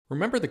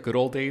Remember the good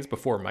old days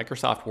before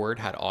Microsoft Word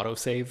had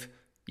autosave?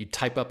 You'd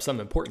type up some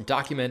important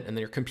document and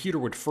then your computer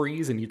would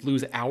freeze and you'd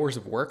lose hours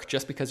of work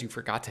just because you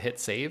forgot to hit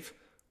save?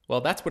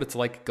 Well, that's what it's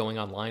like going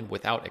online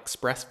without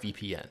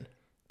ExpressVPN.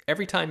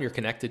 Every time you're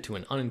connected to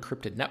an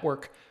unencrypted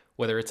network,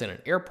 whether it's in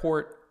an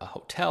airport, a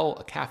hotel,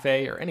 a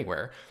cafe, or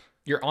anywhere,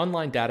 your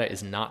online data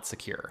is not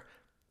secure.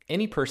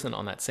 Any person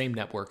on that same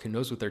network who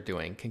knows what they're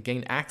doing can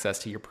gain access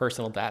to your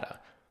personal data.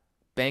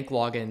 Bank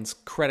logins,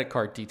 credit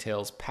card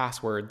details,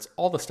 passwords,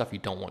 all the stuff you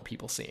don't want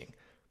people seeing.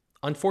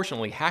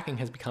 Unfortunately, hacking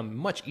has become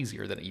much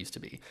easier than it used to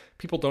be.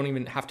 People don't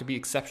even have to be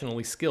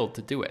exceptionally skilled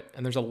to do it,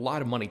 and there's a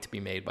lot of money to be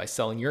made by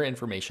selling your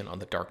information on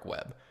the dark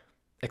web.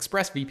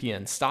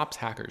 ExpressVPN stops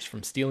hackers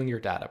from stealing your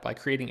data by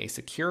creating a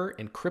secure,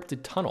 encrypted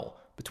tunnel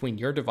between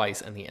your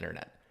device and the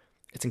internet.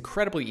 It's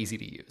incredibly easy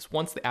to use.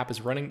 Once the app is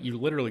running, you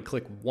literally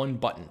click one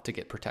button to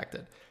get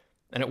protected.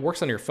 And it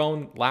works on your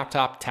phone,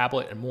 laptop,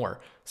 tablet, and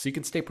more, so you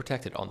can stay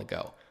protected on the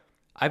go.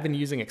 I've been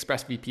using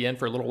ExpressVPN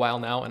for a little while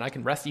now, and I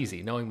can rest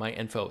easy knowing my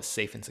info is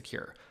safe and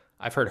secure.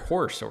 I've heard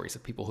horror stories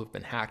of people who've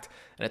been hacked,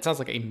 and it sounds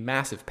like a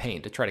massive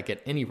pain to try to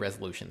get any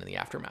resolution in the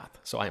aftermath,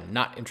 so I am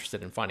not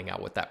interested in finding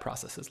out what that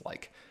process is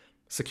like.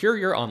 Secure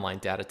your online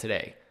data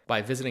today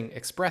by visiting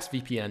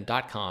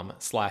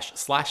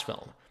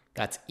expressvpn.com/film.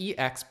 That's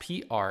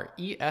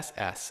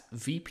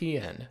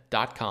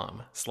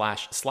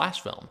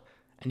expressvpn.com//film.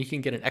 And you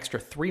can get an extra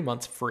 3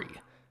 months free.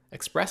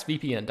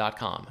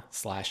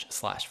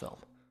 expressvpn.com//film.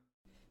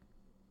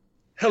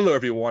 Hello,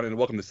 everyone, and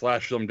welcome to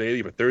Slash Film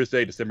Daily for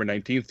Thursday, December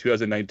 19th,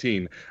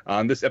 2019.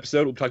 On this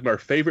episode, we'll be talking about our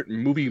favorite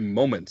movie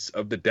moments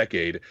of the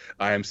decade.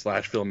 I am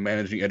Slash Film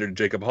Managing Editor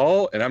Jacob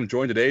Hall, and I'm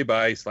joined today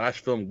by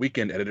Slash Film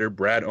Weekend Editor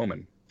Brad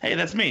Oman. Hey,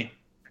 that's me.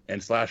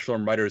 And Slash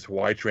Film writers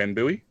Hoai Tran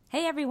Bui.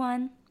 Hey,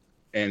 everyone.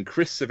 And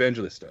Chris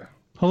Evangelista.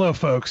 Hello,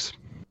 folks.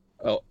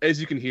 Well, as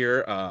you can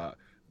hear,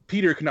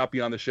 Peter cannot be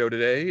on the show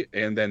today,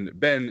 and then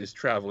Ben is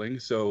traveling,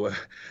 so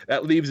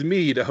that leaves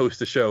me to host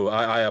the show.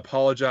 I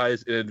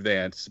apologize in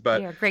advance,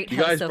 but you're a great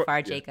host so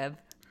far, Jacob.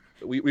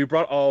 We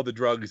brought all the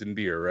drugs and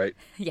beer, right?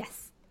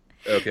 Yes.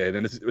 Okay,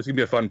 then it's going to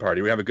be a fun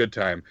party. We have a good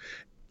time.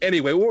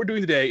 Anyway, what we're doing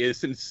today is,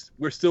 since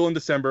we're still in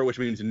December, which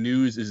means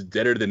news is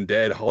deader than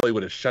dead,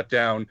 Hollywood is shut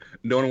down,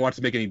 no one wants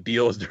to make any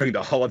deals during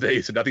the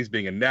holidays, so nothing's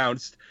being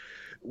announced.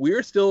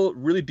 We're still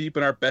really deep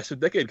in our best of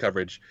decade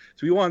coverage.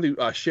 So we wanted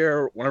to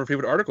share one of our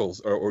favorite articles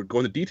or go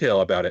into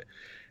detail about it.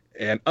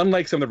 And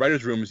unlike some of the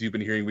writers' rooms you've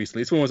been hearing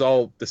recently, this one was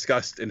all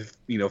discussed and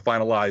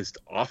finalized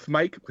off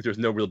mic because there's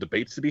no real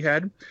debates to be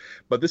had.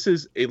 But this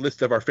is a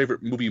list of our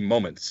favorite movie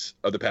moments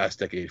of the past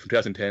decade, from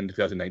 2010 to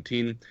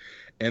 2019.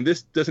 And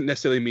this doesn't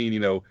necessarily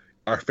mean,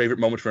 our favorite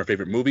moments from our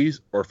favorite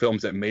movies or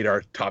films that made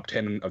our top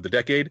 10 of the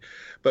decade,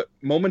 but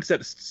moments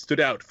that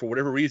stood out for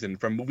whatever reason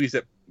from movies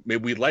that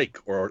maybe we like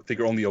or think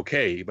are only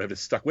okay, but have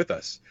just stuck with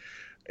us.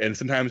 And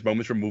sometimes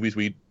moments from movies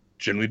we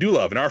generally do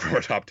love and are from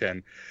our top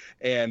 10.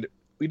 And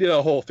we did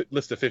a whole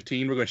list of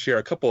 15. We're going to share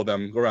a couple of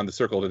them, go around the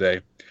circle today.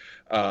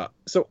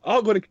 So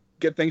I'll go to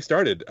get things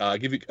started. I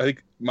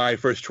think my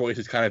first choice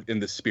is kind of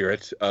in the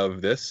spirit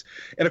of this.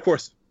 And of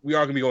course, we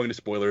are going to be going into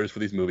spoilers for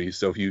these movies.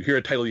 So if you hear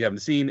a title you haven't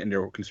seen and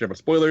you're concerned about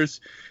spoilers,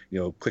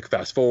 click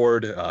fast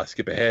forward,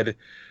 skip ahead.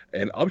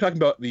 And I'll be talking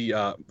about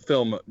the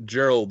film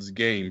Gerald's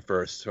Game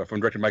first,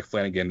 from director Mike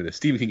Flanagan, the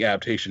Stephen King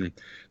adaptation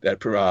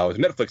that was a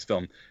Netflix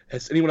film.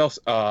 Has anyone else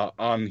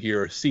on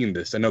here seen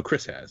this? I know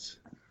Chris has.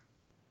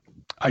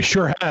 I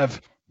sure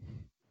have.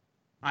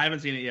 I haven't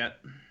seen it yet.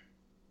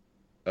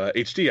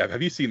 HD,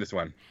 have you seen this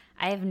one?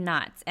 I have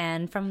not.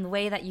 And from the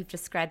way that you've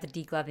described the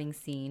degloving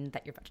scene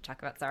that you're about to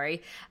talk about,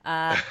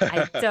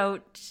 I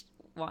don't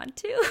want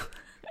to.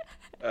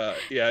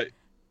 Yeah,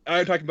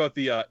 I'm talking about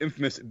the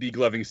infamous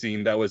degloving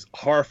scene that was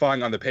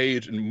horrifying on the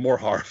page and more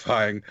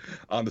horrifying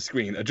on the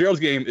screen.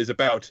 Gerald's Game is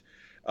about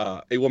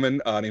a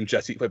woman named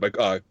Jessie, played by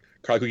Carla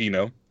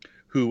Gugino,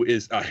 who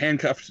is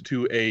handcuffed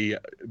to a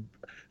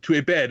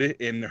bed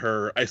in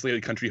her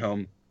isolated country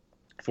home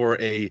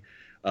for a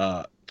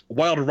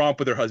wild romp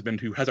with her husband,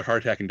 who has a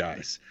heart attack and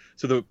dies.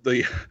 So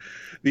the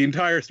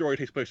entire story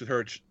takes place with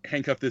her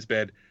handcuffed to this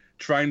bed,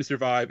 trying to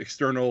survive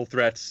external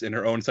threats and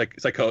her own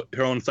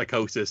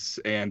psychosis.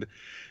 And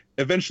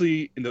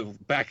eventually, in the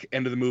back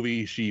end of the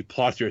movie, she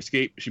plots her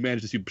escape. She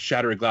manages to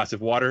shatter a glass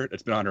of water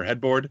that's been on her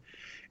headboard,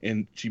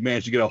 and she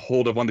managed to get a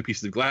hold of one of the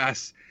pieces of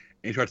glass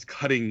and starts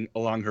cutting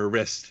along her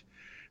wrist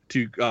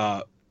to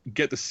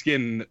get the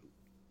skin,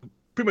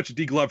 pretty much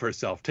deglove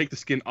herself, take the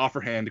skin off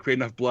her hand to create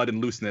enough blood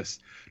and looseness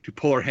to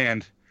pull her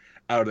hand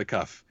out of the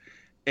cuff.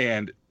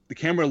 And the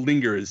camera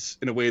lingers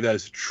in a way that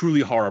is truly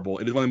horrible.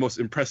 It is one of the most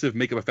impressive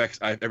makeup effects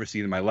I've ever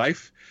seen in my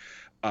life.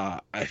 I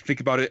think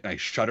about it and I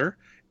shudder.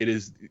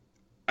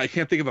 I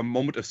can't think of a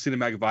moment of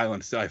cinematic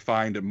violence that I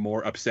find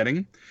more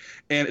upsetting.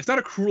 And it's not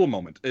a cruel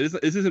moment. This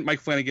isn't Mike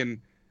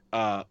Flanagan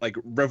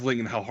reveling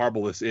in how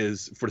horrible this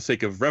is for the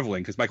sake of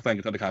reveling, because Mike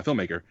Flanagan's not the kind of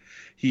filmmaker.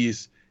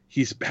 He's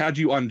had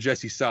you on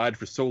Jesse's side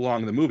for so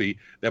long in the movie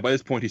that by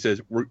this point he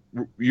says, this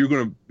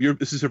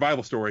is a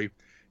survival story.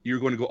 You're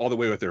going to go all the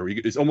way with her.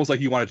 It's almost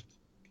like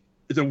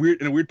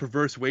in a weird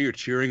perverse way you're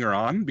cheering her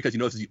on because you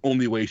know this is the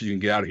only way she can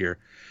get out of here.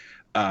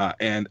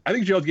 And I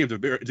think Gerald's Game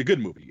it's a good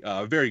movie,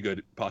 very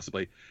good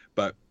possibly.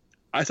 But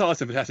I saw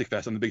this in Fantastic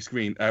Fest on the big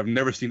screen. I've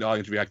never seen the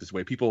audience react this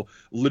way. People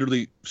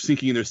literally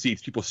sinking in their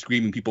seats, people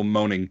screaming, people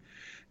moaning,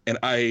 and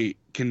I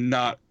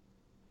cannot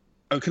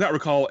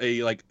recall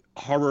a like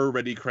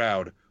horror-ready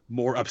crowd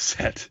more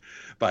upset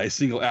by a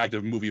single act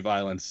of movie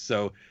violence.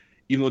 So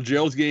even though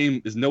Gerald's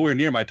Game is nowhere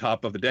near my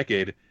top of the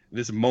decade,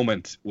 this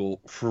moment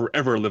will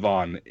forever live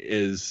on,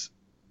 is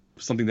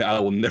something that I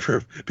will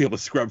never be able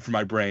to scrub from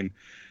my brain.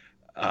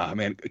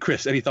 Man,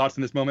 Chris, any thoughts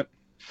on this moment?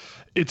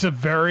 It's a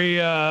very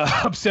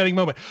upsetting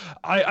moment.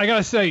 I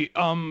gotta say,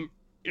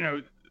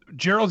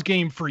 Gerald's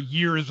Game for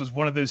years was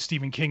one of those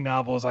Stephen King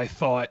novels I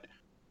thought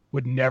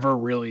would never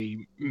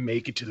really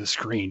make it to the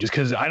screen, just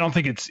because I don't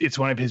think it's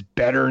one of his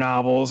better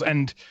novels,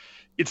 and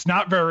it's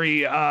not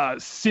very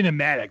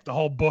cinematic. The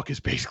whole book is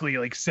basically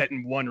like set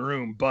in one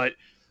room, but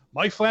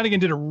Mike Flanagan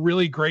did a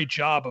really great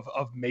job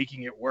of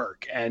making it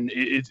work, and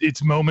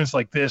it's moments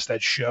like this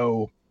that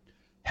show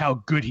how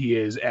good he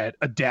is at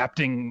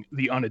adapting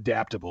the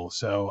unadaptable.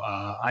 So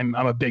I'm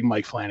a big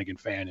Mike Flanagan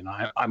fan, and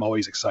I'm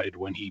always excited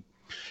when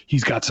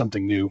he's got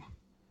something new.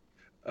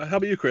 How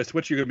about you, Chris?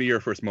 What's going to be your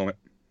first moment?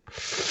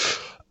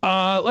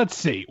 Let's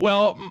see.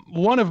 Well,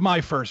 one of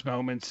my first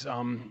moments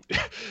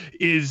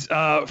is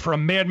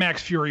from Mad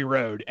Max Fury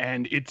Road,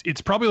 and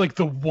it's probably like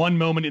the one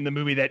moment in the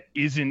movie that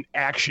isn't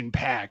action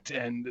packed,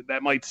 and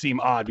that might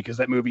seem odd because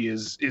that movie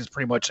is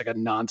pretty much like a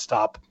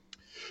nonstop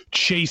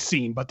chase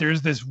scene. But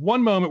there's this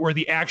one moment where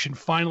the action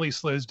finally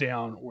slows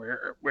down,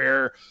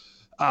 where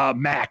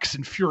Max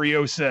and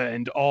Furiosa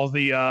and all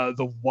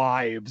the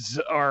wives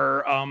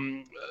are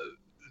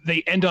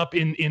they end up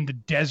in the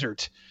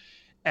desert,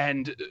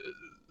 and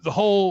the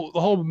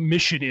whole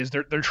mission is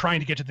they're trying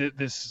to get to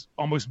this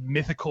almost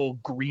mythical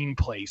green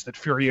place that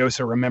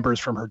Furiosa remembers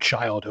from her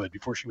childhood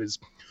before she was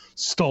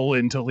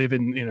stolen to live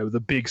in the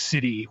big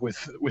city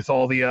with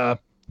all the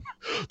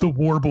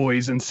war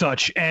boys and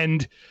such.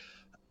 And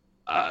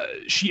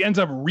she ends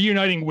up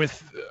reuniting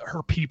with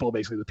her people,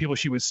 basically the people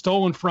she was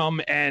stolen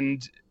from,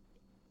 and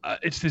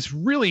it's this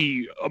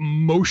really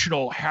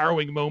emotional,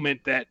 harrowing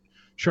moment that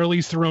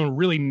Charlize Theron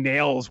really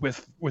nails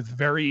with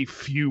very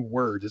few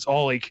words. It's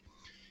all like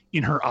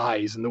in her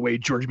eyes and the way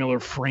George Miller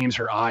frames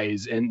her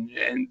eyes, and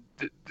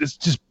this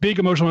just big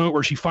emotional moment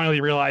where she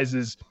finally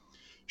realizes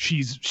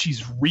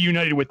she's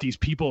reunited with these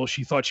people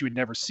she thought she would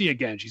never see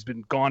again. She's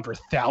been gone for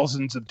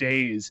thousands of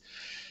days,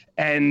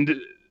 and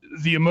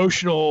the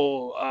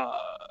emotional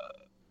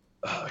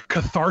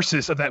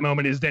catharsis of that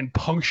moment is then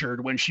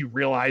punctured when she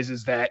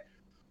realizes that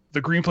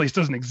the green place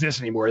doesn't exist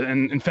anymore,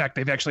 and in fact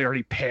they've actually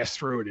already passed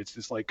through it. It's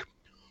this like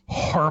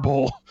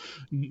horrible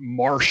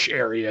marsh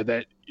area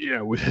that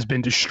has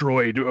been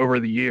destroyed over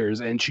the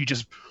years, and she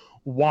just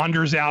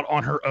wanders out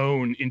on her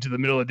own into the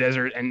middle of the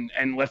desert and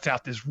lets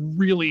out this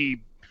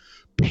really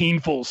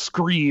painful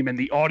scream, and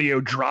the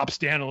audio drops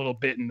down a little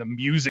bit and the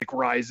music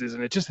rises,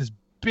 and it's just this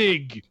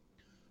big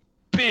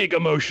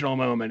emotional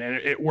moment, and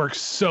it works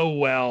so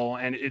well,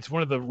 and it's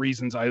one of the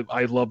reasons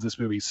I love this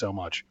movie so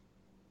much.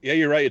 Yeah,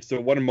 you're right. It's the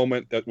one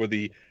moment where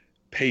the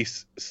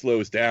pace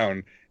slows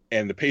down,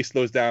 and the pace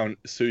slows down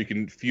so you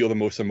can feel the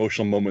most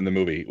emotional moment in the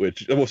movie,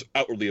 which the most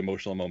outwardly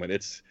emotional moment.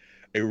 It's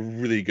a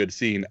really good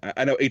scene.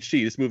 I know,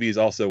 HT, this movie is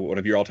also one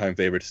of your all-time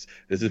favorites.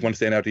 Does this one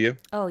stand out to you?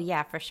 Oh,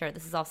 yeah, for sure.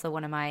 This is also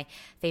one of my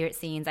favorite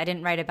scenes. I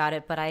didn't write about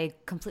it, but I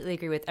completely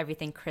agree with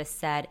everything Chris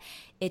said.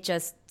 It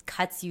just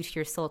cuts you to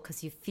your soul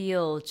because you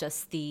feel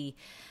just the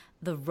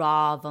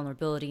raw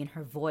vulnerability in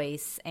her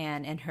voice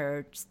and in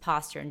her just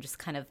posture, and just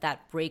kind of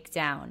that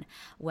breakdown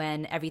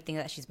when everything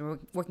that she's been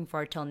working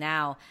for till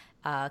now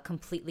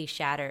completely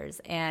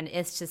shatters. And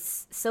it's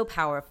just so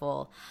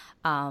powerful.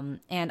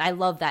 And I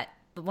love that.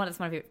 One of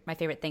my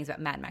favorite things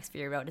about Mad Max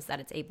Fury Road is that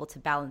it's able to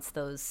balance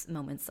those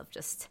moments of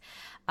just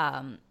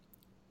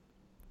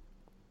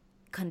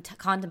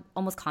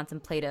almost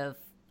contemplative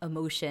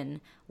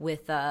emotion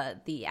with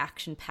the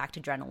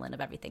action-packed adrenaline of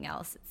everything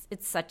else.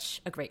 It's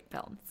such a great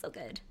film. It's so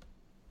good.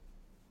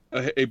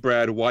 Hey,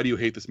 Brad, why do you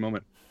hate this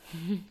moment?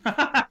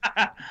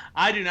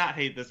 I do not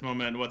hate this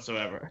moment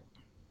whatsoever.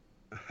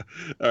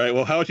 All right.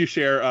 Well, how about you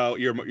share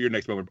your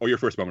next moment, or your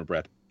first moment,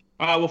 Brad?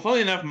 Well,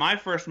 funnily enough, my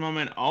first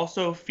moment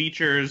also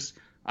features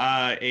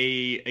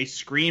a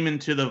scream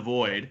into the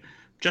void,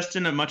 just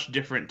in a much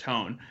different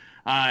tone.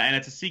 And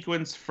it's a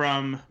sequence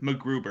from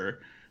MacGruber,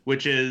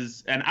 which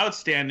is an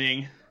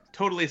outstanding,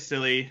 totally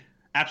silly,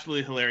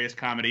 absolutely hilarious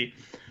comedy.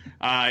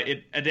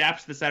 It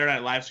adapts the Saturday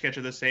Night Live sketch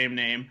of the same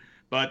name,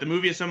 but the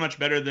movie is so much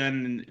better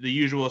than the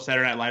usual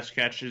Saturday Night Live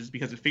sketches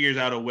because it figures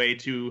out a way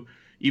to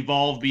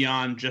evolve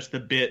beyond just the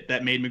bit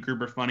that made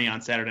MacGruber funny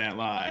on Saturday Night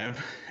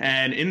Live.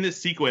 And in this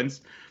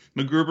sequence,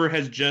 MacGruber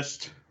has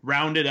just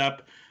rounded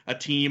up a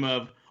team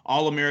of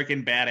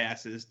all-American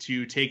badasses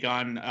to take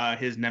on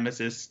his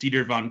nemesis,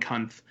 Dieter von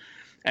Kuntz.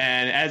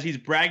 And as he's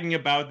bragging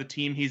about the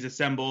team he's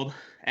assembled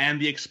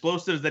and the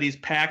explosives that he's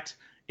packed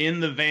in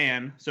the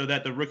van so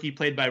that the rookie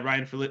played by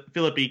Ryan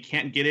Phillippe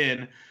can't get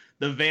in,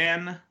 the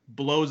van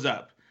blows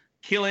up,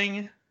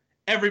 killing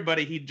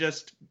everybody he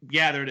just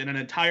gathered in an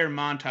entire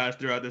montage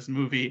throughout this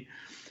movie.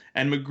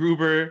 And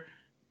MacGruber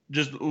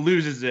just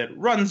loses it,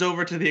 runs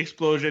over to the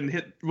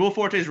explosion. Will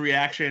Forte's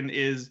reaction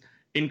is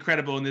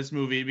incredible in this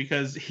movie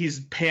because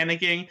he's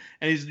panicking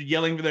and he's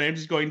yelling for their names.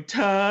 He's going,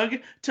 Tug,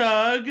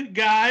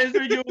 guys,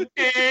 are you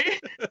okay?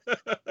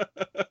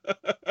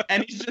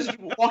 And he's just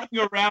walking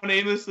around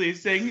aimlessly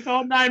saying,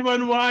 call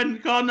 911,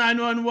 call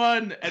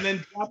 911, and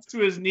then drops to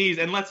his knees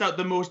and lets out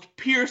the most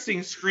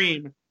piercing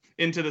scream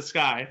into the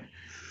sky.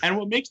 And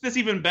what makes this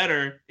even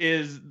better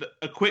is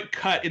a quick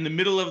cut in the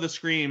middle of the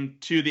scream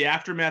to the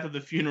aftermath of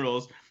the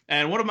funerals.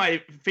 And one of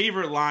my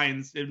favorite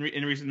lines in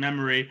recent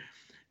memory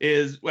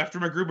is after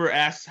MacGruber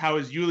asks how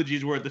his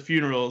eulogies were at the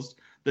funerals,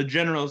 the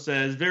general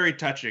says, very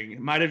touching.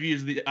 Might have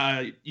used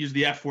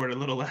the F word a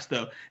little less,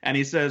 though. And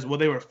he says, well,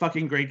 they were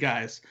fucking great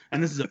guys.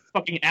 And this is a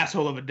fucking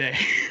asshole of a day.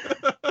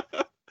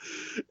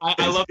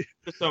 I love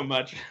this so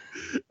much.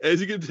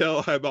 As you can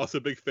tell, I'm also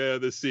a big fan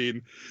of this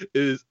scene.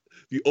 Is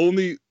the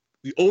only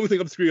thing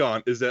I'm disagreeing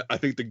on is that I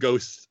think the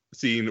ghost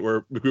scene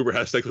where MacGruber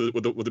has sex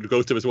with the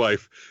ghost of his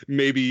wife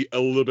may be a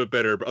little bit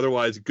better, but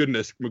otherwise,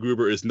 goodness,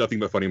 MacGruber is nothing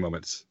but funny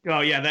moments.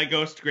 Oh yeah, that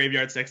ghost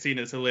graveyard sex scene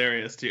is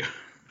hilarious too.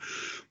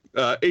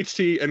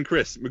 HT and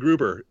Chris,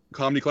 MacGruber,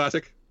 comedy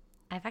classic?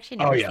 I've actually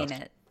never seen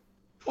it.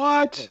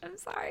 What? I'm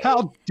sorry.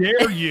 How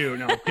dare you?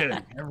 No, I'm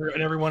kidding.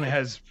 Everyone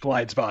has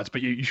blind spots,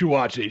 but you should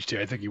watch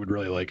HT. I think you would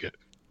really like it.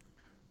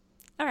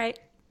 All right.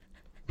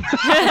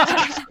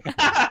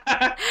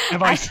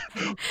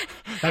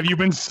 Have you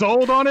been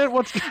sold on it?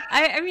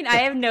 I mean, I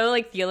have no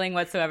like feeling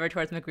whatsoever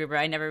towards MacGruber.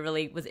 I never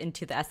really was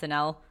into the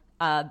SNL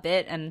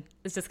bit, and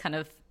it's just kind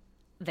of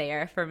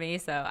there for me.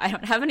 So I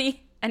don't have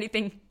any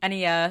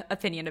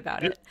opinion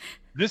about it.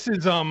 This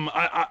is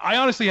I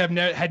honestly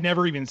had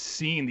never even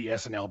seen the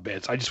SNL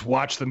bits. I just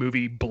watched the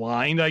movie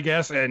blind, I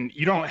guess, and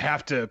you don't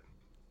have to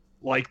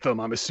like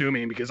them, I'm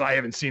assuming, because I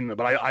haven't seen them,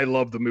 but I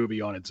love the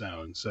movie on its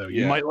own, so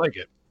you might like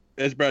it.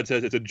 As Brad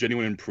says, it's a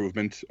genuine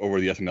improvement over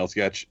the SNL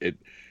sketch. It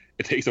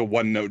takes a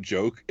one-note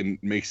joke and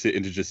makes it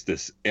into just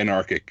this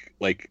anarchic,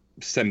 like,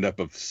 send-up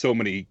of so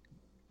many...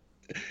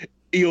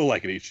 You'll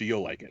like it, HT.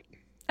 You'll like it.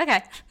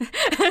 Okay.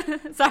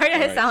 Sorry,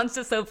 it sounds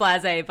just so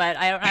blasé, but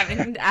I don't have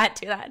anything to add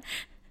to that.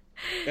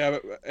 Yeah,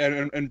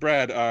 and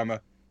Brad,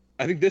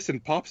 I think this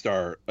and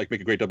Popstar like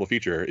make a great double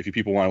feature if you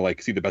people want to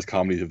like see the best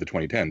comedies of the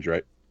 2010s,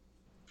 right?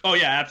 Oh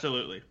yeah,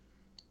 absolutely.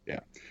 Yeah,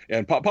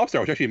 and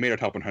Popstar, which actually made our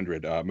top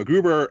 100.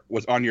 MacGruber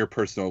was on your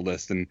personal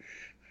list, and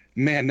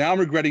man, now I'm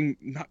regretting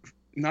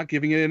not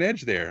giving it an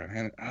edge there.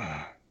 And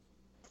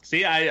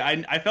See,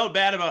 I felt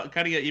bad about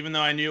cutting it, even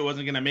though I knew it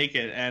wasn't going to make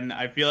it, and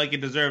I feel like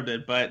it deserved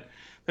it. But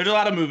there's a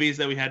lot of movies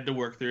that we had to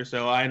work through,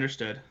 so I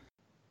understood.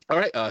 All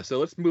right, so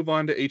let's move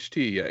on to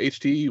HT.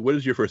 HT, what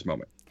is your first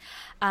moment?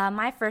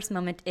 My first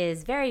moment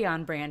is very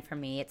on brand for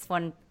me. It's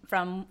one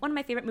from one of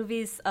my favorite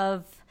movies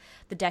of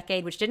the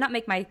decade, which did not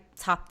make my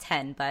top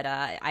 10, but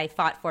I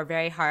fought for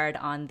very hard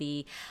on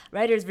the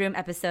Writer's Room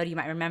episode, you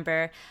might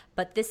remember.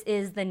 But this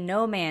is the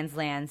No Man's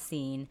Land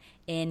scene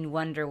in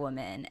Wonder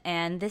Woman.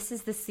 And this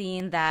is the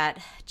scene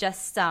that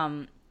just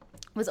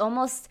was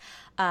almost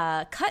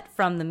cut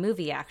from the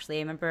movie, actually.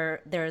 I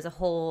remember there was a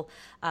whole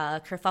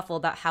kerfuffle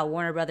about how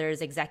Warner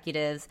Brothers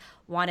executives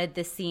wanted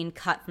this scene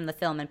cut from the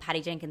film, and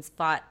Patty Jenkins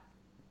fought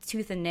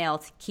tooth and nail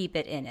to keep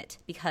it in it,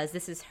 because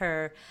this is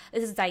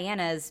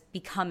Diana's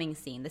becoming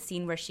scene, the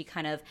scene where she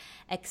kind of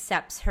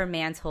accepts her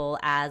mantle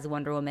as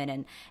Wonder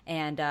Woman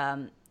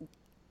and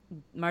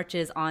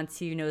marches on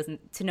to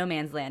No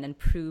Man's Land and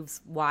proves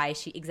why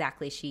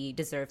she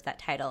deserves that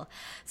title.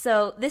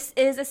 So this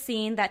is a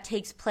scene that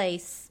takes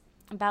place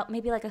about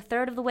maybe like a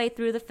third of the way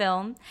through the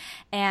film,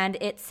 and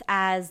it's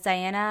as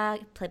Diana,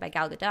 played by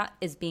Gal Gadot,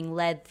 is being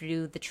led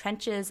through the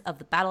trenches of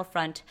the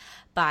battlefront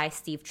by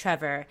Steve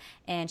Trevor,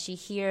 and she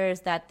hears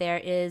that there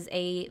is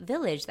a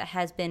village that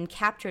has been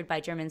captured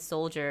by German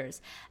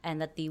soldiers, and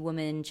that the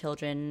women,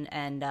 children,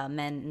 and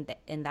men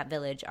in that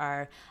village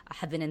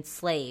have been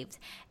enslaved,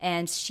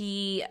 and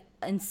she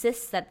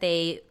insists that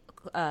they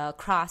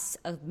cross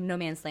No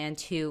Man's Land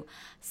to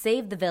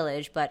save the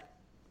village, but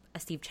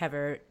Steve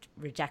Trevor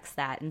rejects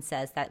that and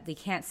says that we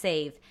can't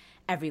save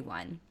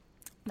everyone.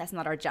 That's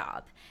not our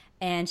job.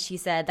 And she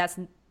said,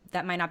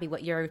 that might not be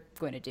what you're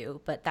going to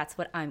do, but that's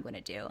what I'm going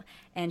to do.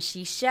 And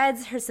she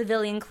sheds her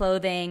civilian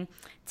clothing,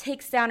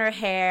 takes down her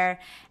hair,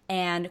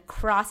 and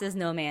crosses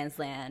No Man's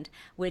Land,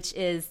 which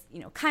is,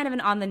 kind of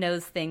an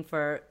on-the-nose thing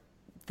for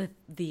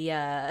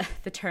the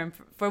term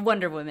for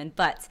Wonder Woman,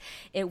 but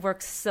it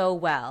works so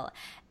well.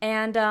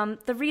 And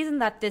the reason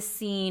that this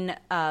scene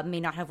may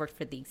not have worked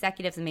for the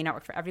executives and may not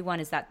work for everyone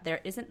is that there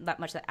isn't that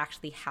much that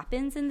actually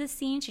happens in this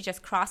scene. She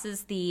just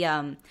crosses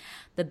the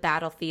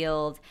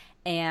battlefield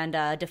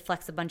and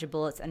deflects a bunch of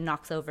bullets and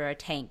knocks over a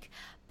tank.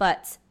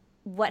 But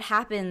what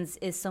happens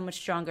is so much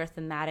stronger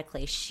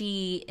thematically.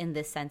 She, in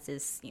this sense,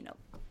 is,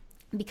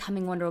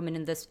 becoming Wonder Woman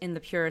in the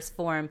purest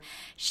form.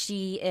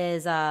 She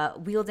is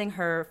wielding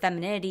her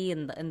femininity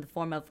in the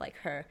form of like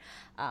her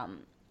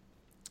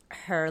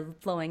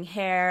flowing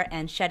hair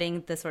and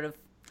shedding the sort of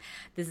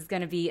this is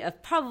going to be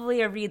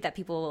probably a read that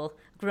people will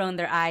groan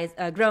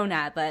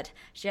at, but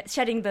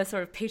shedding the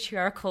sort of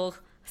patriarchal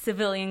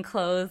civilian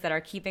clothes that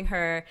are keeping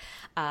her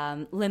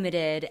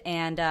limited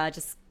and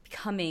just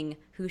becoming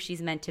who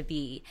she's meant to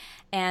be.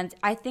 And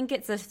I think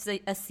it's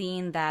a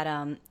scene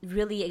that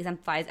really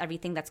exemplifies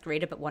everything that's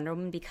great about Wonder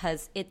Woman,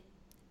 because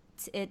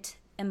it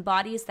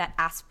embodies that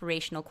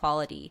aspirational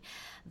quality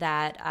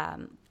that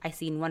I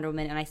see in Wonder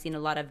Woman and I see in a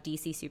lot of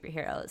DC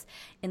superheroes,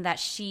 in that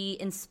she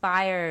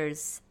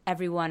inspires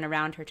everyone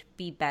around her to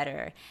be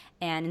better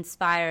and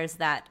inspires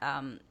that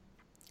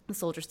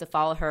soldiers to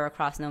follow her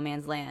across no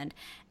man's land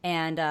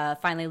and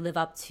finally live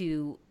up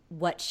to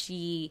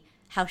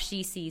how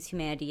she sees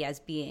humanity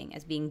as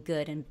being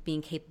good and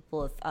being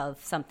capable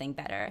of something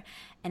better.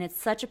 And it's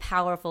such a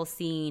powerful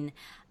scene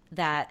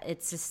that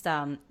it's just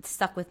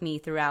stuck with me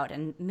throughout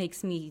and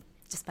makes me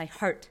just my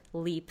heart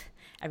leap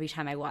every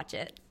time I watch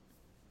it.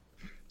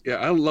 Yeah,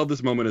 I love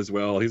this moment as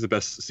well. He's the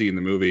best scene in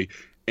the movie,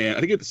 and I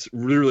think it's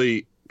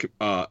really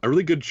a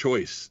really good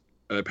choice,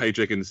 Patty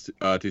Jenkins,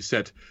 to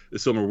set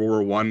this film in World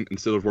War One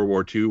instead of World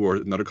War II or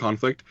another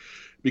conflict,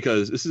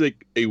 because this is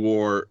a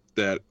war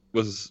that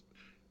was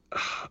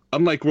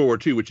unlike World War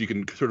II, which you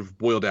can sort of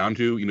boil down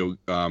to,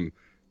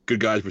 good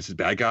guys versus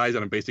bad guys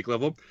on a basic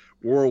level.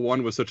 World War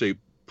One was such a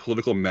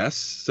political mess,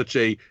 such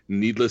a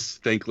needless,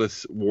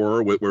 thankless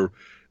war where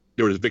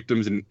there was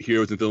victims and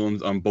heroes and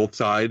villains on both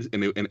sides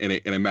in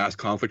a mass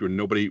conflict where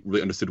nobody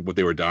really understood what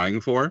they were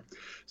dying for.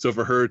 So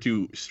for her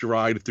to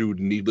stride through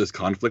needless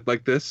conflict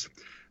like this,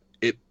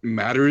 it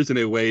matters in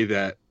a way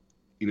that,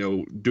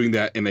 doing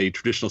that in a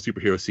traditional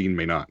superhero scene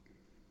may not.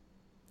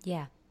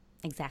 Yeah,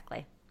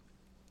 exactly.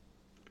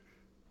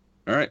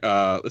 All right,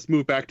 let's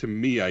move back to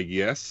me, I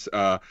guess.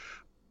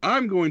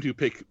 I'm going to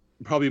pick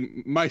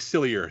probably my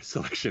sillier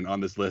selection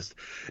on this list,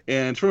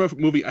 and it's from a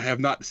movie I have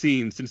not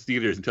seen since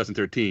theaters in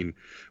 2013,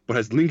 but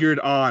has lingered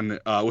on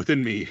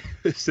within me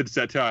since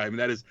that time, and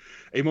that is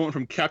a moment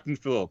from Captain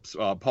Phillips,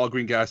 Paul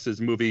Greengrass's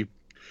movie,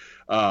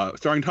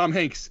 starring Tom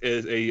Hanks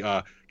as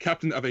a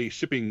captain of a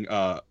shipping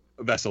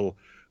vessel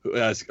who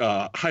is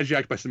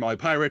hijacked by Somali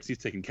pirates. He's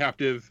taken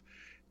captive,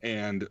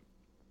 and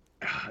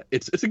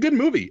it's a good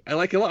movie. I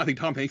like it a lot. I think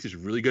Tom Hanks is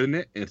really good in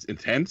it, and it's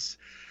intense,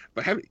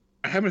 but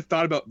I haven't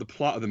thought about the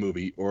plot of the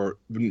movie or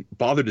been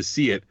bothered to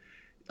see it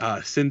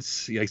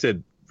since, like I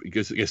said, I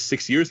guess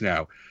 6 years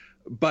now.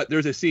 But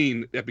there's a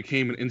scene that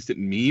became an instant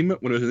meme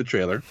when it was in the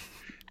trailer,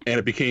 and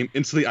it became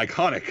instantly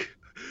iconic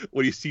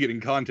when you see it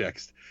in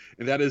context.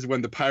 And that is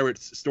when the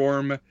pirates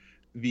storm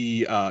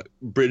the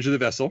bridge of the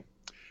vessel,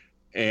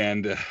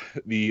 and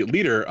the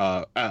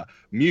leader,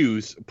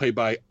 Muse, played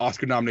by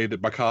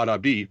Oscar-nominated Barkhad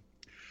Abdi,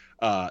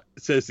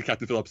 says to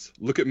Captain Phillips,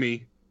 look at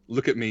me,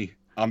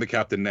 I'm the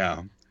captain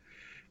now."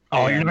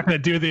 Oh, you're not going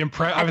to do the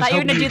impression? I thought you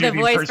were going to do the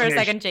voice for a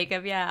second,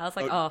 Jacob. Yeah, I was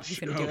like, he's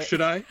going to do it. Should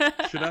I?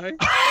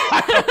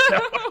 I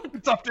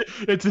don't know.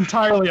 It's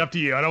entirely up to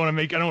you. I don't want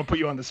to put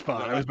you on the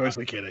spot. I was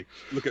mostly kidding.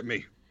 Look at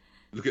me.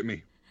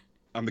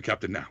 I'm the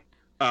captain now.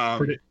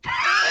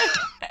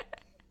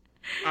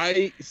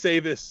 I say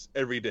this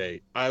every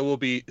day. I will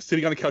be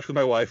sitting on the couch with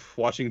my wife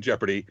watching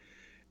Jeopardy,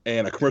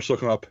 and a commercial will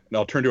come up, and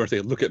I'll turn to her and say,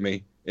 look at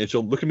me. And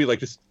she'll look at me like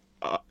just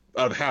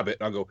out of habit,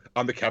 and I'll go,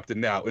 I'm the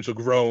captain now, and she'll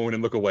groan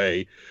and look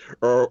away.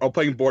 Or I'm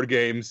playing board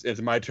games, and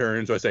it's my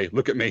turn, so I say,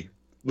 look at me,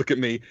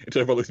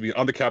 until everyone looks at me,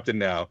 I'm the captain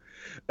now.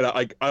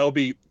 And I'll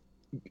be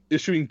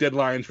issuing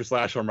deadlines for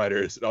slash film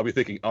writers, and I'll be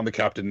thinking, I'm the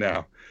captain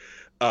now.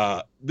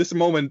 This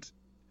moment,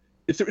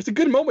 it's a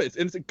good moment,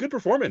 and it's a good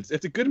performance,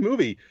 it's a good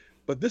movie,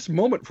 but this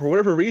moment, for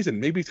whatever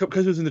reason, maybe it's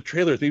because it was in the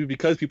trailers, maybe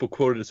because people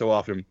quoted it so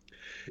often,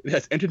 it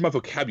has entered my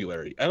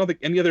vocabulary. I don't think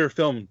any other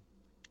film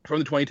from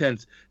the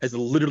 2010s has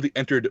literally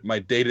entered my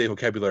day-to-day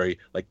vocabulary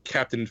like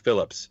Captain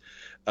Phillips.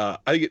 I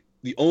think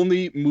the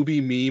only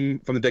movie meme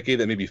from the decade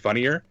that may be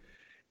funnier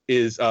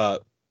is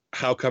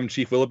How Come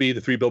Chief Willoughby,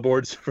 the three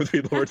billboards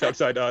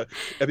outside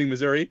Ebbing,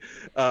 Missouri.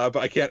 But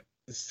I can't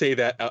say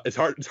that. It's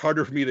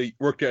harder for me to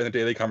work there in the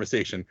daily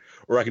conversation,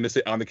 or I can just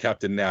say I'm the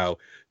captain now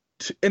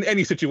in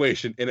any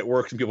situation, and it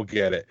works and people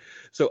get it.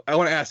 So I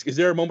want to ask, is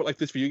there a moment like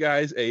this for you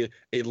guys, a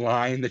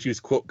line that you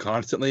just quote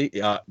constantly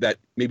that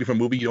maybe from a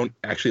movie you don't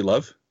actually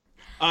love?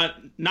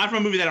 Not from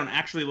a movie that I don't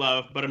actually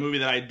love, but a movie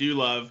that I do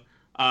love.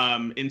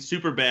 In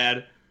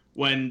Superbad,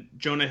 when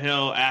Jonah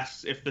Hill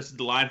asks if this is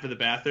the line for the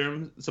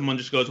bathroom, someone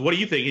just goes, "What do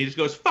you think?" And he just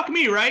goes, "Fuck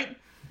me, right?"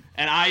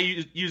 And I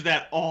use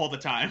that all the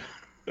time.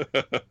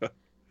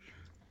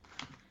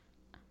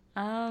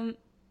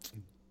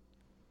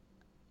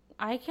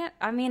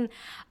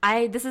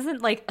 This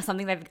isn't like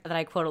something that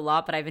I quote a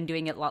lot, but I've been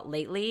doing it a lot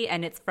lately,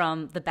 and it's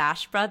from the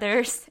Bash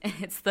Brothers.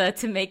 It's the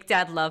 "To Make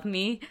Dad Love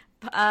Me"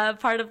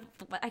 part of,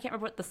 I can't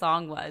remember what the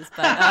song was,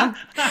 but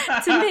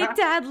 "To Make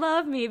Dad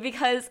Love Me,"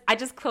 because I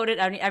just quote it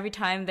every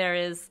time there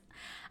is,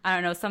 I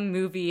don't know, some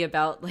movie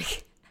about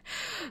like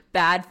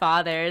bad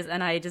fathers,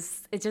 and it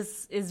just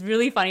is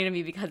really funny to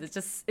me because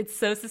it's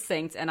so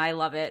succinct and I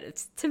love it.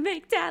 It's "To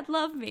Make Dad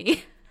Love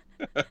Me."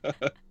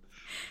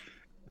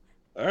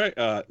 All right,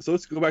 so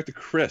let's go back to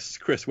Chris.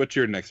 Chris, what's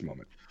your next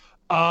moment?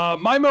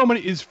 My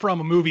moment is from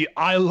a movie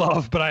I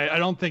love, but I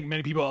don't think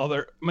many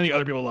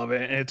other people love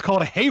it, and it's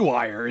called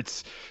Haywire.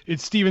 It's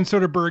Steven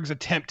Soderbergh's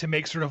attempt to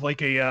make sort of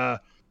like an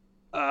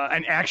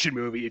action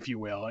movie, if you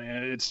will.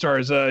 And it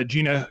stars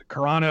Gina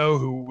Carano,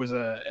 who was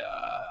a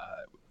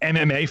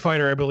MMA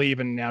fighter, I believe,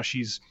 and now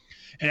she's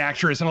an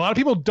actress. And a lot of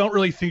people don't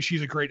really think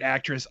she's a great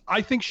actress.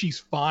 I think she's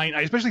fine.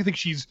 I especially think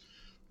she's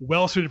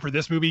well suited for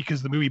this movie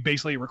because the movie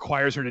basically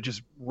requires her to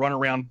just run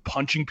around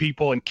punching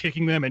people and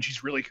kicking them, and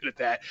she's really good at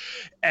that.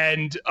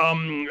 And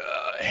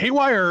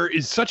Haywire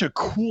is such a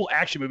cool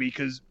action movie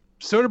because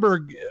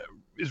Soderbergh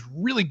is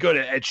really good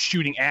at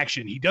shooting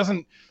action. He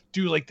doesn't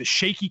do like the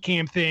shaky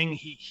cam thing.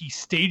 He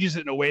stages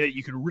it in a way that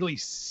you can really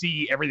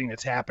see everything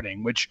that's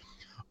happening, which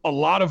a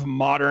lot of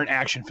modern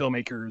action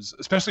filmmakers,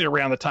 especially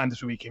around the time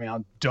this movie came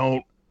out,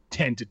 don't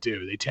tend to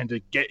do. They tend to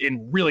get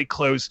in really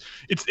close.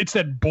 It's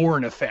that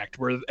Bourne effect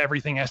where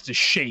everything has to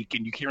shake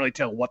and you can't really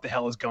tell what the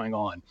hell is going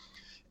on.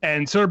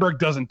 And Soderbergh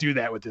doesn't do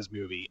that with this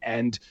movie.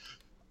 And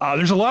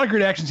there's a lot of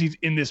great action scenes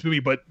in this movie,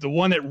 but the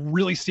one that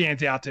really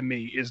stands out to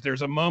me is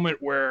there's a moment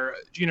where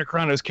Gina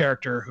Carano's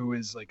character, who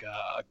is like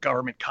a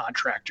government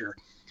contractor,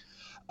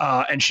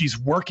 and she's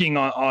working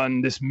on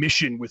this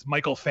mission with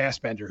Michael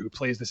Fassbender, who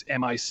plays this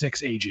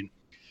MI6 agent.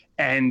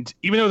 And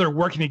even though they're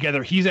working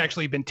together, he's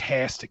actually been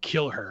tasked to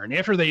kill her. And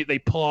after they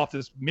pull off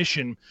this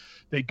mission,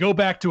 they go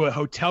back to a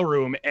hotel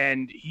room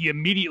and he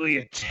immediately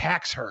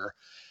attacks her.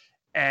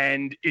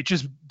 And it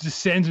just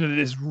descends into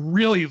this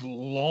really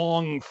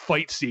long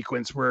fight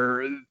sequence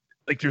where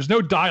like there's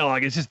no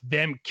dialogue. It's just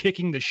them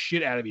kicking the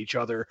shit out of each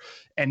other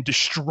and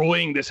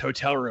destroying this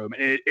hotel room.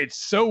 And it's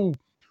so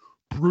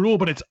brutal,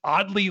 but it's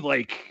oddly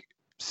like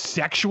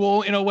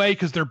sexual in a way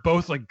because they're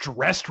both like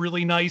dressed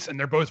really nice and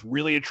they're both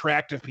really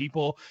attractive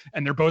people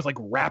and they're both like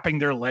wrapping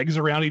their legs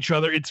around each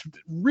other. It's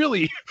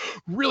really,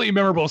 really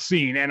memorable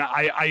scene. And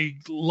I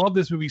love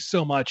this movie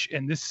so much.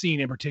 And this scene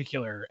in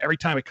particular, every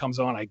time it comes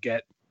on, I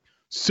get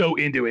so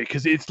into it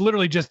because it's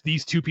literally just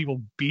these two people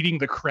beating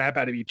the crap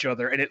out of each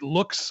other. And it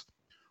looks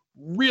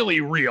really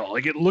real.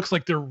 Like it looks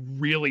like they're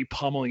really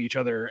pummeling each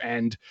other.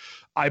 And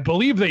I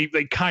believe they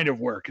kind of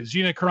work because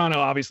Gina Carano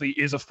obviously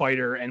is a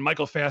fighter and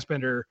Michael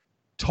Fassbender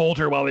told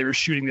her while they were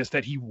shooting this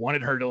that he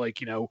wanted her to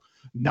like, you know,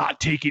 not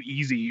take it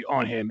easy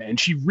on him. And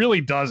she really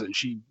doesn't.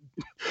 She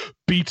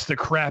beats the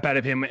crap out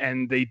of him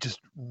and they just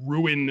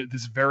ruin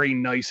this very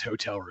nice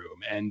hotel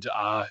room. And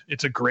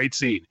it's a great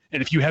scene.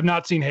 And if you have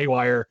not seen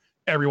Haywire,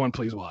 everyone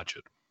please watch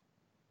it.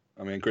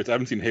 I mean, Chris, I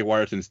haven't seen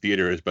Haywire since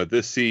theaters, but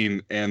this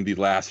scene and the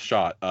last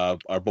shot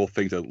are both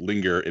things that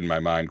linger in my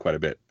mind quite a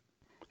bit.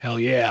 Hell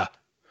yeah.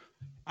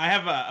 I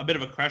have a bit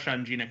of a crush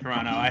on Gina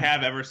Carano. I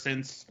have ever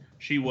since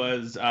she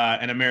was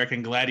an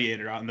American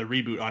Gladiator on the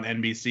reboot on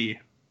NBC.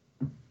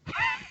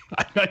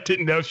 I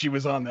didn't know she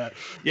was on that.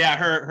 Yeah,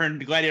 her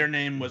Gladiator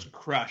name was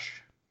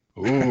Crush.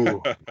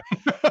 Ooh.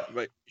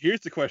 But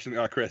here's the question,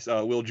 Chris.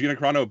 Will Gina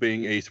Carano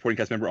being a supporting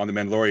cast member on The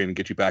Mandalorian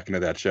get you back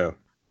into that show?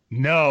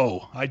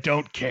 No, I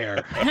don't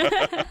care.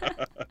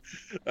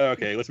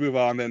 Okay, let's move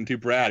on then to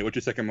Brad. What's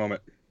your second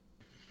moment?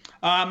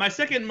 My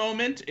second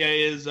moment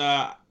is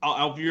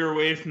I'll veer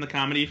away from the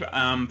comedy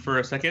for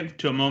a second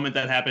to a moment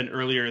that happened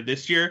earlier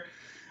this year.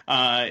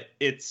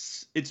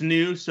 It's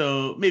new,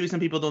 so maybe some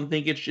people don't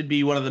think it should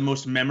be one of the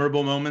most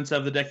memorable moments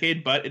of the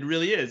decade, but it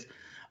really is.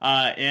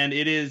 And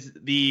it is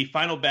the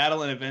final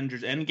battle in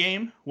Avengers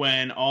Endgame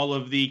when all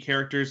of the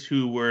characters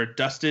who were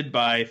dusted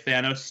by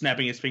Thanos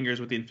snapping his fingers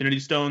with the Infinity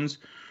Stones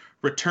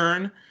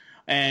return,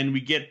 and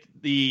we get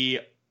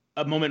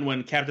a moment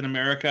when Captain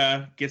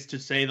America gets to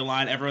say the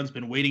line everyone's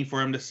been waiting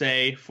for him to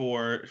say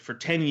for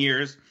 10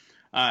 years,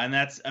 and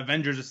that's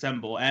Avengers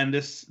Assemble. And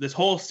this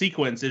whole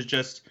sequence is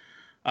just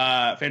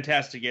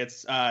fantastic.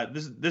 It's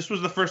this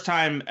was the first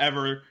time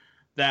ever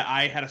that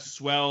I had a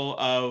swell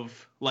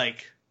of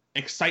like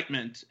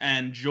excitement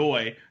and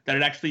joy that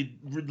it actually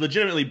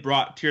legitimately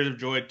brought tears of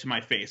joy to my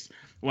face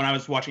when I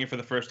was watching it for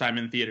the first time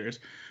in theaters,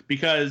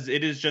 because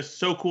it is just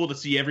so cool to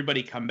see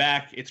everybody come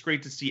back. It's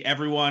great to see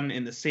everyone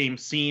in the same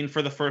scene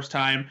for the first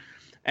time.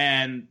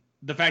 And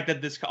the fact that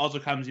this also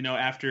comes, you know,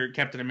 after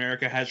Captain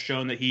America has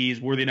shown that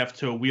he's worthy enough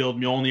to wield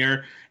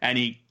Mjolnir, and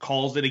he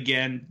calls it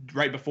again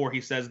right before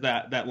he says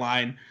that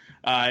line.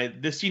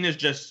 This scene is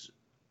just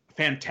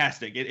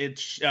fantastic.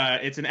 It's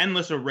an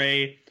endless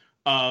array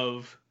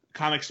of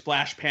comic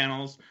splash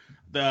panels.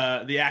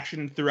 The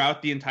action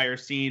throughout the entire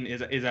scene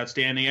is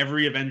outstanding.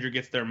 Every Avenger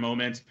gets their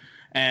moment,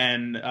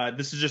 and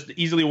this is just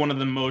easily one of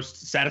the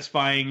most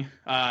satisfying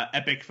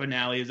epic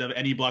finales of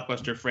any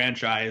blockbuster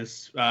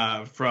franchise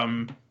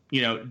from,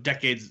 you know,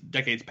 decades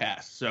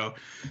past. So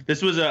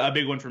this was a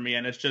big one for me,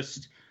 and it's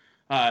just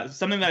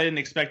something that I didn't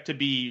expect to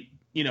be,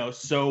 you know,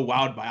 so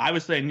wowed by.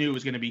 Obviously, I knew it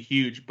was going to be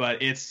huge,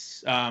 but it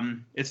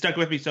stuck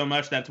with me so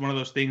much. That's one of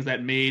those things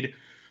that made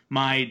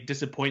my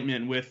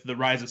disappointment with The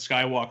Rise of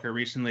Skywalker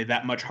recently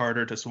that much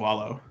harder to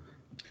swallow.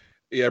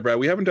 Yeah, Brad,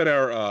 we haven't done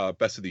our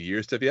best of the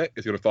year stuff yet.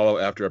 It's going to follow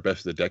after our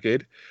best of the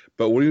decade.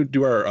 But when we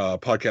do our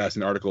podcast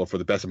and article for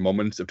the best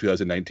moments of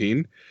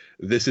 2019,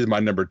 this is my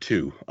number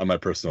 2 on my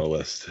personal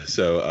list.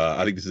 So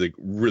I think this is a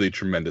really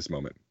tremendous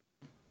moment.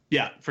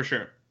 Yeah, for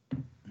sure.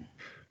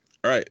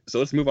 All right, so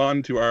let's move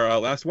on to our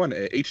last one,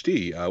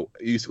 HD.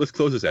 Let's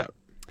close this out.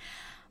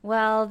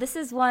 Well, this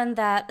is one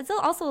that it's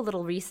also a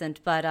little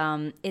recent, but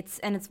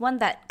it's one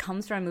that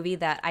comes from a movie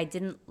that I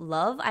didn't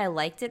love. I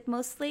liked it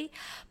mostly,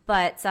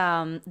 but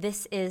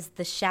this is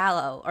The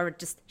Shallow, or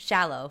just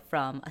Shallow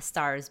from A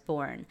Star Is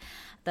Born,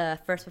 the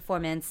first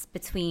performance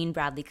between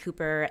Bradley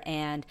Cooper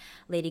and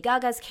Lady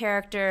Gaga's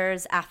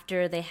characters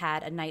after they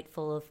had a night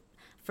full of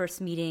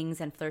first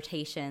meetings and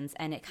flirtations,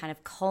 and it kind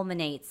of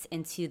culminates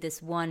into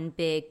this one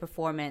big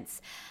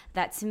performance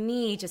that to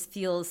me just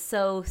feels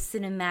so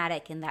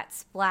cinematic in that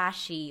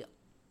splashy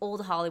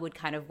old Hollywood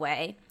kind of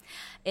way.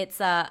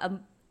 It's a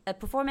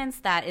performance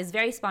that is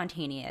very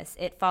spontaneous.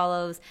 It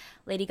follows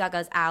Lady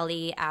Gaga's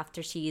Ally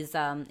after she's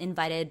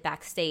invited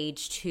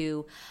backstage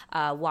to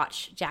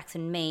watch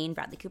Jackson Maine,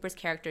 Bradley Cooper's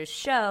character's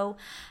show,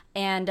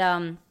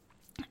 and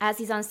as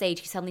he's on stage,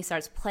 he suddenly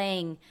starts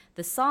playing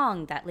the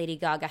song that Lady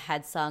Gaga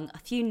had sung a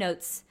few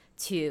notes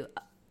to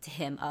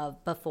him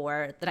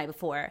the night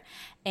before,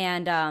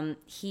 and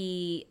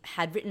he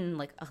had written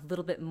like a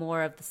little bit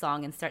more of the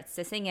song and starts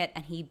to sing it,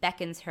 and he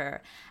beckons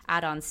her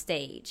out on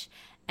stage.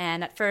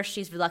 And at first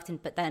she's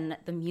reluctant, but then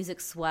the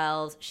music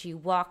swells. She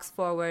walks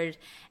forward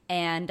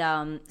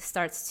and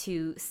starts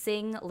to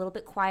sing a little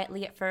bit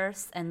quietly at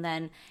first, and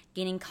then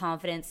gaining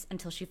confidence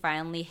until she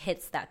finally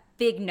hits that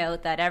big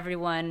note that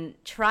everyone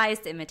tries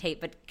to imitate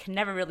but can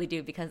never really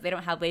do because they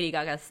don't have Lady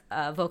Gaga's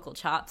vocal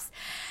chops.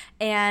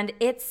 And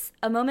it's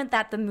a moment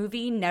that the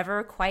movie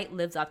never quite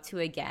lives up to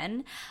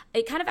again.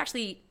 It kind of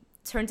actually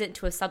turns it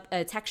into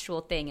a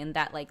textual thing in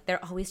that, like,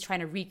 they're always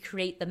trying to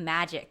recreate the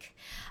magic,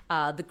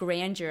 the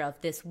grandeur of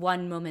this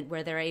one moment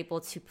where they're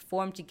able to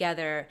perform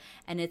together,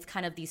 and it's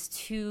kind of these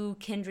two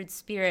kindred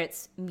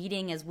spirits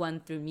meeting as one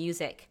through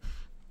music.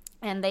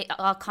 And they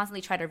all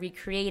constantly try to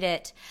recreate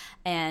it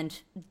and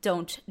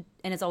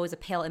it's always a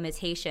pale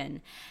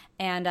imitation.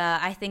 And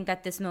I think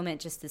that this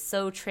moment just is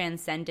so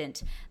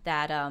transcendent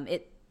that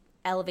it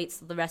elevates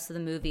the rest of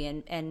the movie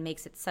and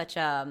makes it such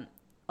a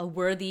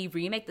worthy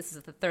remake. This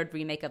is the third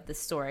remake of this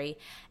story,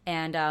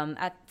 and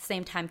at the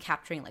same time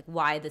capturing like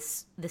why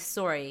this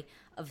story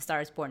of A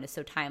Star Is Born is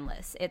so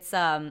timeless. It's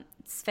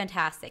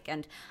fantastic,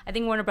 and I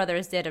think Warner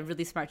Brothers did a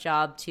really smart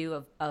job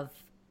too of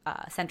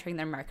centering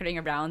their marketing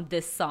around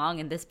this song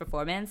and this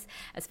performance,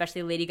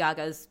 especially Lady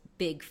Gaga's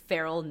big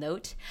feral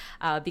note,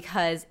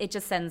 because it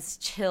just sends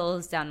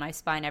chills down my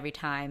spine every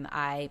time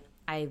I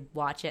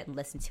watch it and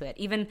listen to it.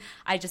 Even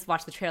I just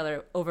watch the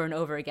trailer over and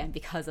over again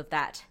because of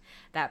that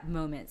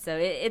moment. So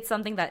it's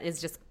something that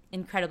is just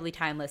incredibly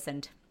timeless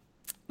and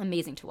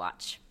amazing to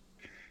watch.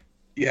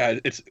 Yeah,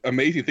 it's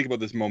amazing to think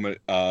about this moment,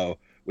 and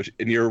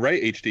you're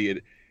right,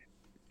 HD,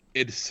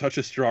 it's such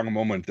a strong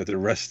moment that the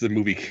rest of the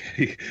movie,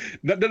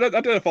 not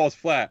that it falls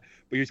flat,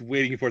 but you're just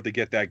waiting for it to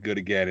get that good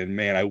again. And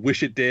man, I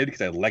wish it did,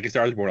 because I like A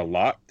Star Is Born a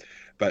lot,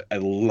 but I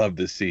love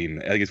this scene.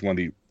 I think it's one of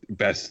the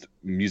best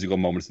musical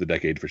moments of the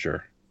decade for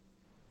sure.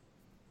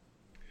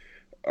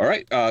 All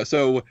right,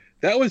 so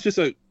that was just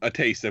a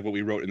taste of what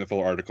we wrote in the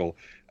full article.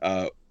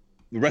 The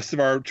rest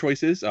of our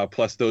choices,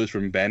 plus those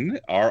from Ben,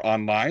 are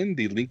online.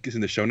 The link is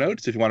in the show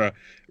notes. If you want to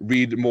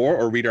read more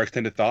or read our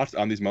extended thoughts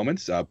on these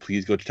moments,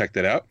 please go check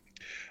that out.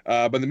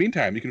 But in the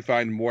meantime, you can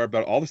find more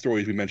about all the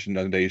stories we mentioned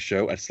on today's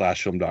show at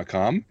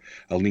slashfilm.com.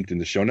 Linked in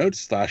the show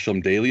notes. Slash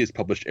Film Daily is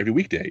published every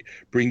weekday,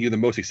 bringing you the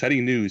most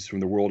exciting news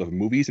from the world of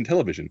movies and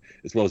television,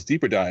 as well as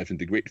deeper dives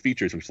into great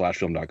features from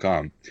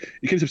slashfilm.com.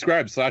 You can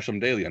subscribe to Slash Film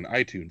Daily on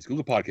iTunes,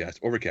 Google Podcasts,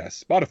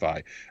 Overcast,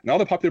 Spotify, and all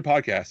the popular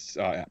podcasts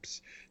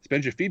apps.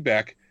 Send your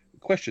feedback,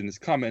 questions,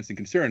 comments, and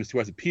concerns to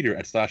us at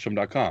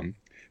peter@slashfilm.com.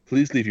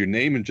 Please leave your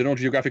name and general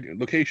geographic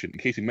location in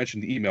case we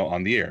mention the email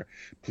on the air.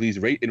 Please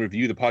rate and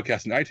review the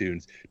podcast in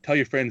iTunes. Tell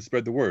your friends,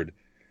 spread the word.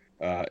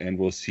 And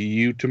we'll see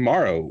you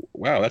tomorrow.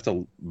 Wow, that's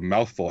a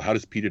mouthful. How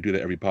does Peter do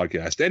that every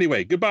podcast?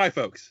 Anyway, goodbye,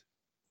 folks.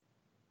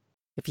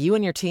 If you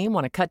and your team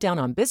want to cut down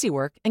on busy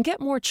work and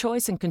get more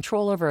choice and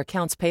control over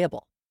accounts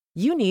payable,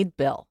 you need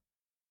Bill.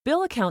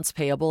 Bill Accounts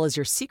Payable is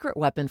your secret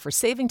weapon for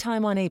saving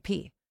time on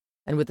AP.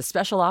 And with a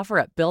special offer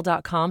at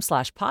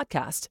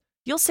Bill.com/podcast,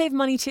 you'll save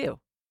money too.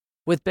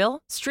 With Bill,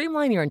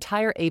 streamline your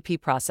entire AP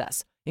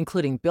process,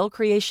 including bill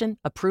creation,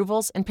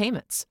 approvals, and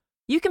payments.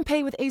 You can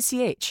pay with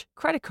ACH,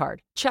 credit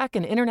card, check,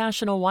 and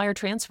international wire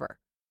transfer.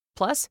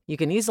 Plus, you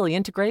can easily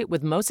integrate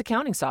with most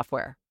accounting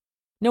software.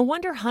 No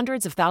wonder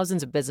hundreds of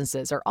thousands of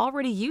businesses are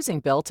already using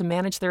Bill to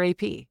manage their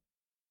AP.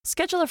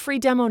 Schedule a free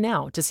demo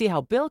now to see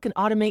how Bill can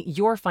automate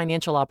your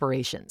financial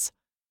operations.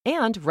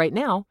 And right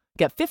now,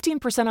 get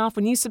 15% off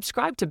when you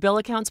subscribe to Bill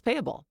Accounts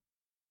Payable.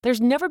 There's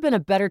never been a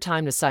better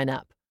time to sign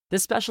up.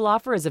 This special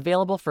offer is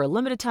available for a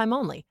limited time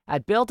only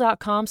at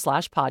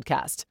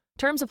Bill.com/podcast.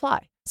 Terms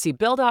apply. See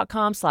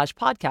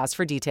Bill.com/podcast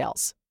for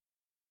details.